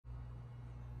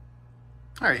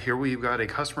All right, here we've got a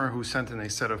customer who sent in a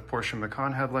set of Porsche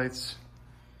Macan headlights.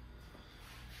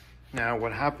 Now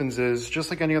what happens is, just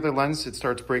like any other lens, it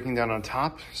starts breaking down on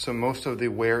top. So most of the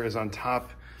wear is on top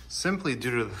simply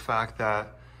due to the fact that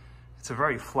it's a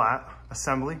very flat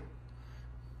assembly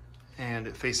and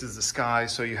it faces the sky.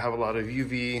 So you have a lot of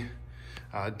UV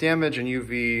damage and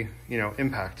UV,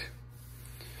 impact.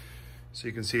 So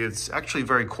you can see it's actually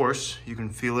very coarse. You can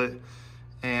feel it.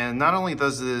 And not only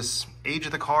does this age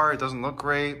the car, it doesn't look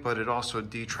great, but it also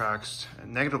detracts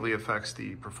and negatively affects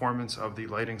the performance of the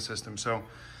lighting system. So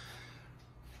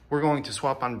we're going to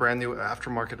swap on brand new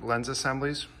aftermarket lens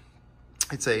assemblies.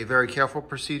 It's a very careful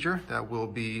procedure that will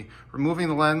be removing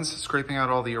the lens, scraping out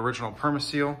all the original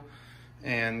permaseal,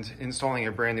 and installing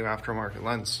a brand new aftermarket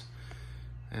lens.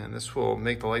 And this will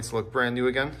make the lights look brand new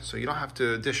again. So you don't have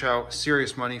to dish out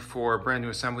serious money for brand new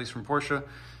assemblies from Porsche.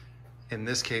 In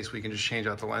this case, we can just change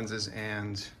out the lenses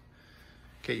and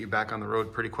get you back on the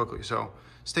road pretty quickly. So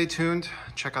stay tuned,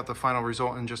 check out the final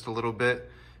result in just a little bit.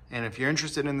 And if you're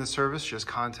interested in this service, just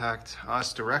contact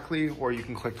us directly, or you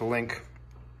can click the link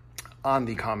on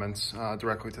the comments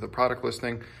directly to the product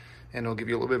listing, and it'll give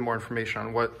you a little bit more information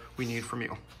on what we need from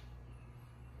you.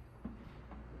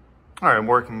 All right, I'm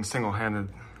working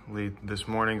single-handedly this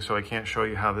morning, so I can't show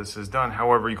you how this is done.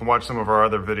 However, you can watch some of our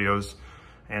other videos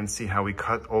and see how we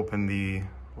cut open the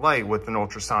light with an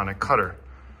ultrasonic cutter.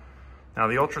 Now,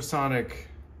 the ultrasonic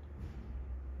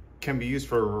can be used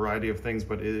for a variety of things,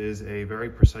 but it is a very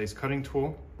precise cutting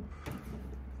tool.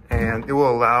 And it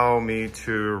will allow me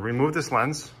to remove this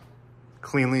lens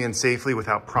cleanly and safely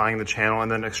without prying the channel, and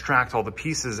then extract all the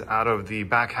pieces out of the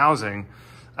back housing,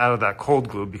 out of that cold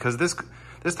glue, because this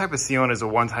type of sealant is a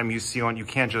one-time use sealant. You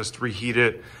can't just reheat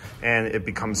it and it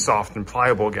becomes soft and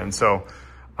pliable again. So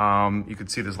you can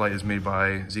see this light is made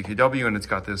by ZKW, and it's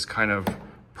got this kind of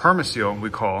permaseal,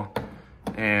 we call,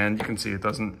 and you can see it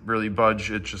doesn't really budge.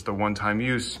 It's just a one-time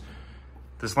use.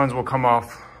 This lens will come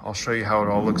off. I'll show you how it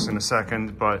all looks in a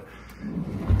second, but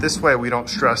this way we don't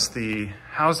stress the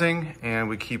housing and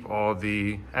we keep all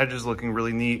the edges looking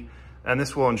really neat. And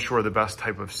this will ensure the best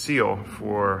type of seal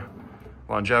for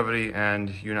longevity and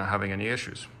you not having any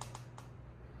issues.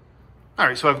 All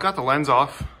right, so I've got the lens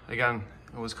off. Again,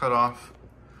 it was cut off.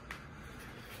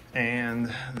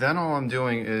 And then all I'm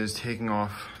doing is taking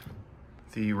off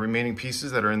the remaining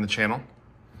pieces that are in the channel.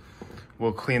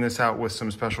 We'll clean this out with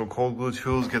some special cold glue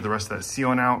tools, get the rest of that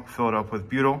sealant out, fill it up with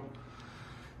butyl,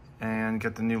 and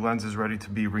get the new lenses ready to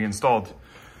be reinstalled.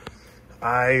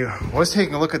 I was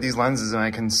taking a look at these lenses and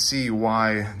I can see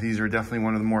why these are definitely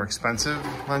one of the more expensive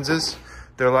lenses.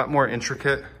 They're a lot more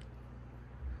intricate,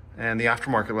 and the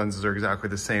aftermarket lenses are exactly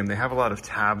the same. They have a lot of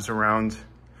tabs around.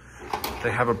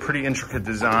 They have a pretty intricate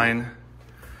design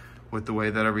with the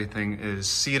way that everything is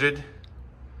seated.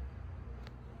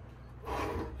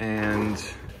 And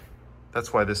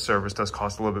that's why this service does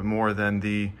cost a little bit more than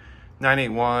the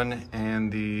 981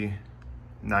 and the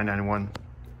 991.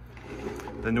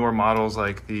 The newer models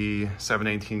like the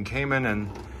 718 Cayman, and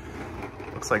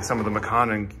looks like some of the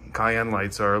Macan and Cayenne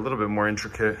lights are a little bit more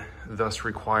intricate, thus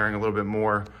requiring a little bit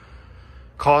more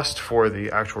cost for the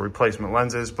actual replacement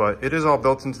lenses, but it is all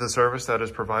built into the service that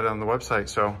is provided on the website,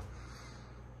 so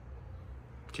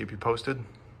keep you posted.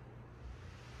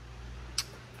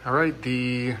 All right,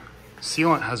 the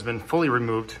sealant has been fully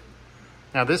removed.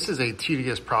 Now this is a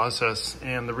tedious process,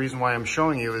 and the reason why I'm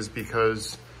showing you is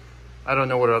because I don't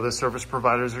know what other service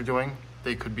providers are doing.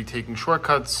 They could be taking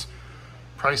shortcuts,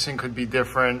 pricing could be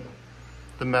different,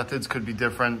 the methods could be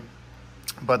different,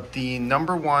 but the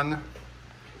number one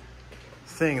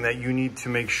thing that you need to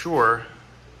make sure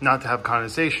not to have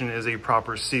condensation is a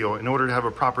proper seal. In order to have a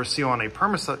proper seal on a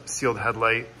perma-sealed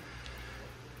headlight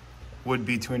would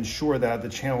be to ensure that the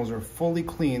channels are fully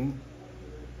clean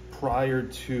prior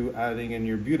to adding in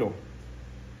your butyl.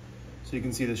 So you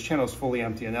can see this channel is fully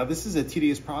empty. And now this is a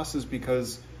tedious process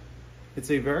because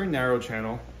it's a very narrow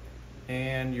channel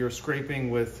and you're scraping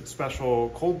with special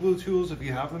cold glue tools if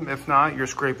you have them. If not, you're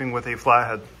scraping with a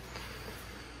flathead.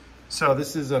 So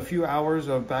this is a few hours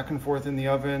of back and forth in the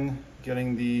oven,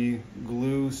 getting the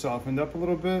glue softened up a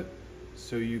little bit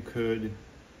so you could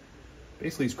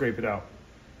basically scrape it out.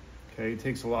 Okay, it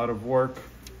takes a lot of work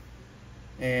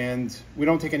and we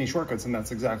don't take any shortcuts, and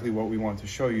that's exactly what we want to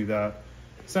show you, that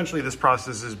essentially this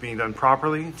process is being done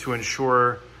properly to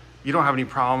ensure you don't have any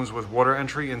problems with water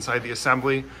entry inside the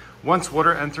assembly. Once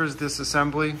water enters this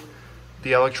assembly,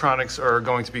 the electronics are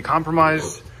going to be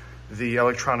compromised. The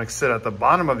electronics sit at the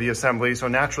bottom of the assembly, so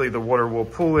naturally the water will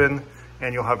pool in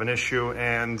and you'll have an issue,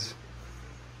 and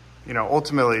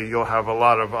ultimately you'll have a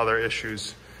lot of other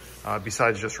issues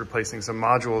Besides just replacing some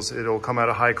modules, it'll come at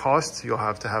a high cost. You'll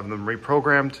have to have them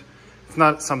reprogrammed. It's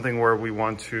not something where we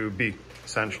want to be,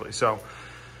 essentially. So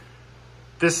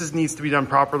needs to be done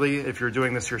properly if you're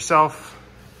doing this yourself.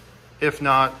 If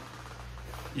not,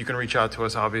 you can reach out to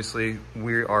us, obviously.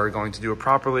 We are going to do it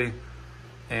properly.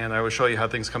 And I will show you how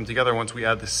things come together once we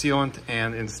add the sealant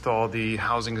and install the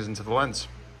housings into the lens.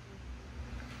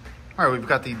 All right, we've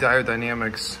got the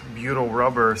Dyodynamics butyl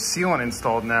rubber sealant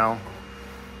installed now.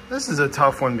 This is a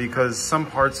tough one because some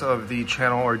parts of the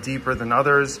channel are deeper than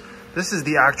others. This is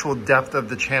the actual depth of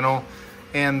the channel.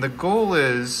 And the goal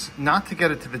is not to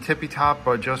get it to the tippy top,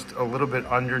 but just a little bit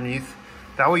underneath.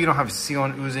 That way you don't have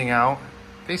sealant oozing out.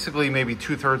 Basically maybe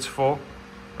 2/3 full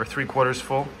or 3/4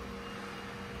 full.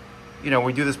 You know,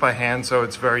 we do this by hand, so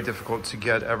it's very difficult to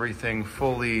get everything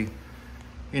fully,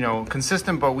 you know,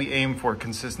 consistent, but we aim for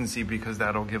consistency because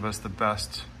that'll give us the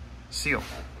best seal.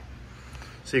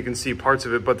 So you can see parts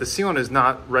of it, but the sealant is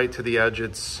not right to the edge,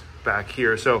 it's back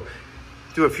here. So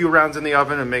do a few rounds in the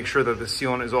oven and make sure that the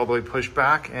sealant is all the way pushed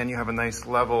back and you have a nice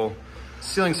level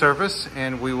sealing surface,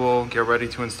 and we will get ready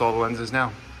to install the lenses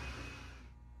now.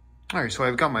 All right, so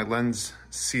I've got my lens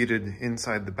seated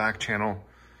inside the back channel,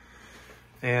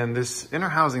 and this inner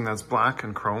housing that's black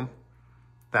and chrome,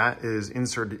 that is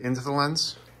inserted into the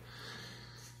lens.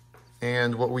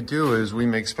 And what we do is we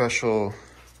make special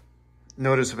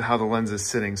notice of how the lens is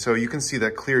sitting. So you can see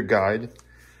that clear guide.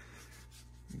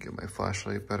 Get my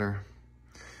flashlight better.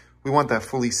 We want that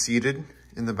fully seated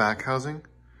in the back housing,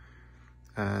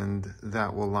 and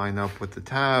that will line up with the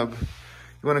tab.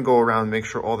 You want to go around and make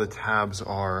sure all the tabs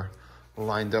are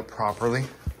lined up properly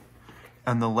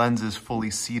and the lens is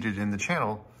fully seated in the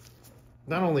channel.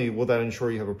 Not only will that ensure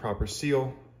you have a proper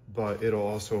seal, but it'll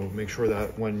also make sure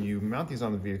that when you mount these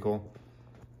on the vehicle,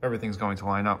 everything's going to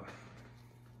line up.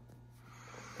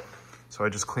 So I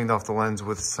just cleaned off the lens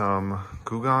with some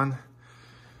Goo Gone,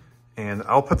 and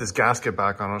I'll put this gasket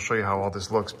back on. I'll show you how all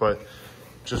this looks, but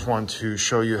just want to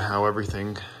show you how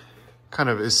everything kind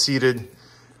of is seated.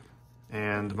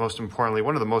 And most importantly,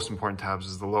 one of the most important tabs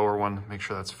is the lower one. Make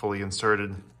sure that's fully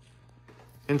inserted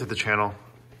into the channel.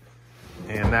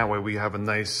 And that way we have a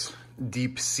nice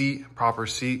deep seat, proper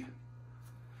seat.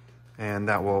 And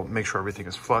that will make sure everything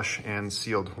is flush and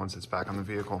sealed once it's back on the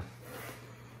vehicle.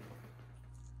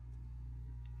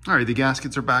 All right, the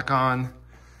gaskets are back on.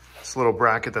 This little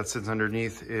bracket that sits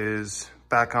underneath is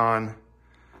back on.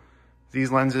 These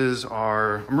lenses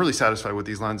are, I'm really satisfied with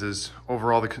these lenses.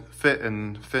 Overall, the fit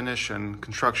and finish and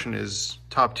construction is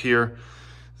top tier.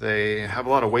 They have a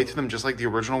lot of weight to them, just like the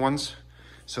original ones.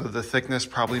 So the thickness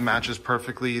probably matches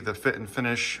perfectly. The fit and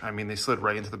finish, I mean, they slid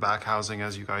right into the back housing,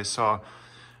 as you guys saw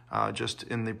just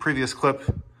in the previous clip.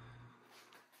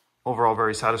 Overall,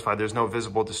 very satisfied. There's no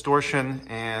visible distortion,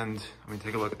 and let me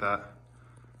take a look at that.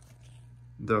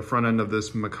 The front end of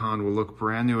this Macan will look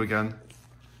brand new again.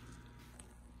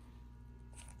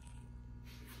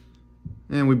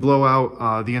 And we blow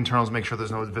out the internals, make sure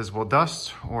there's no visible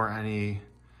dust or any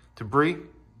debris.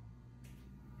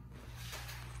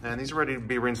 And these are ready to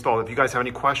be reinstalled. If you guys have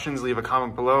any questions, leave a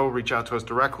comment below, reach out to us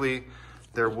directly.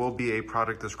 There will be a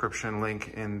product description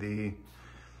link in the,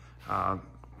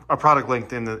 a product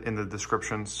linked in the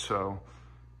description. So,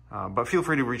 but feel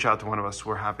free to reach out to one of us.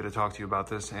 We're happy to talk to you about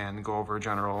this and go over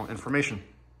general information.